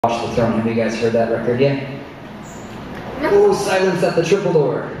Watch the Throne. Have you guys heard that record yet? Oh, silence at the triple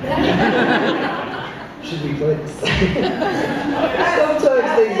door. Should we play this?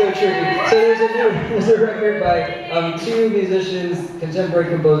 Sometimes things are tricky. So there's a record by two musicians, contemporary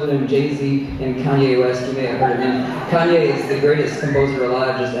composer named Jay-Z and Kanye West. You may have heard of him. Kanye is the greatest composer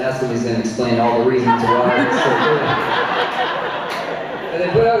alive. Just ask him, he's going to explain all the reasons why it's so good. And they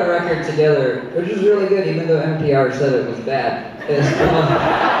put out a record together, which was really good, even though NPR said it was bad.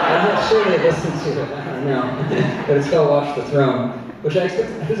 I'm not sure they listened to it, I don't know. But it's called Watch the Throne, which I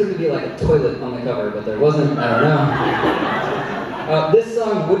expected it to be like a toilet on the cover, but there wasn't, I don't know. This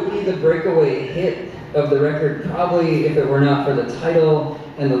song would be the breakaway hit of the record, probably if it were not for the title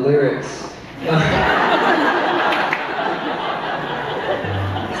and the lyrics.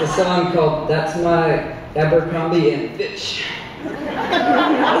 It's a song called That's My Abercrombie and Fitch.